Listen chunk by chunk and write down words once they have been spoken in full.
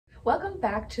Welcome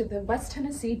back to the West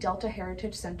Tennessee Delta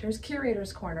Heritage Center's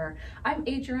Curator's Corner. I'm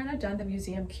Adriana Dunn, the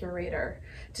museum curator.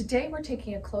 Today we're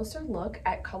taking a closer look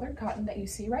at colored cotton that you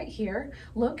see right here,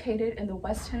 located in the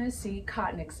West Tennessee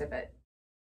Cotton Exhibit.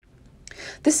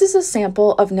 This is a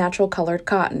sample of natural colored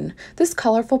cotton. This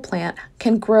colorful plant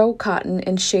can grow cotton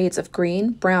in shades of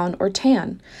green, brown, or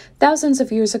tan. Thousands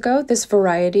of years ago, this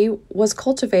variety was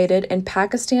cultivated in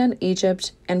Pakistan,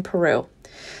 Egypt, and Peru.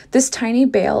 This tiny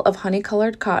bale of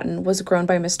honey-colored cotton was grown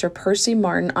by Mr. Percy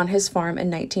Martin on his farm in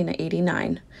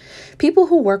 1989. People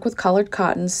who work with colored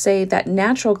cotton say that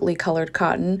naturally colored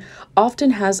cotton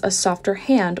often has a softer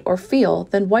hand or feel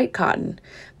than white cotton.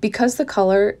 Because the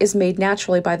color is made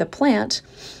naturally by the plant,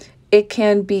 it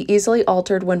can be easily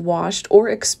altered when washed or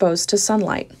exposed to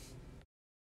sunlight.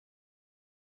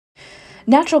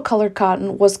 Natural colored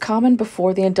cotton was common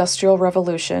before the Industrial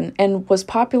Revolution and was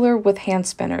popular with hand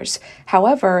spinners.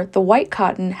 However, the white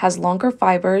cotton has longer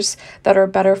fibers that are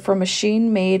better for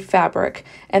machine-made fabric,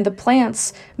 and the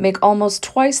plants make almost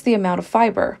twice the amount of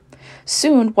fiber.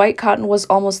 Soon, white cotton was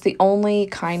almost the only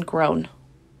kind grown.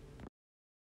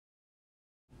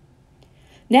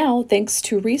 Now, thanks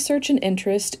to research and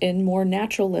interest in more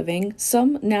natural living,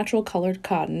 some natural colored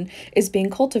cotton is being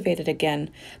cultivated again.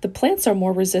 The plants are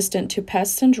more resistant to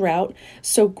pests and drought,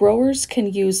 so growers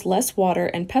can use less water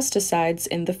and pesticides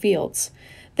in the fields.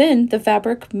 Then, the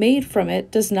fabric made from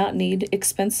it does not need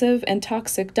expensive and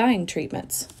toxic dyeing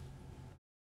treatments.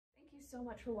 Thank you so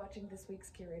much for watching this week's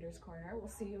Curator's Corner. We'll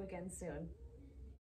see you again soon.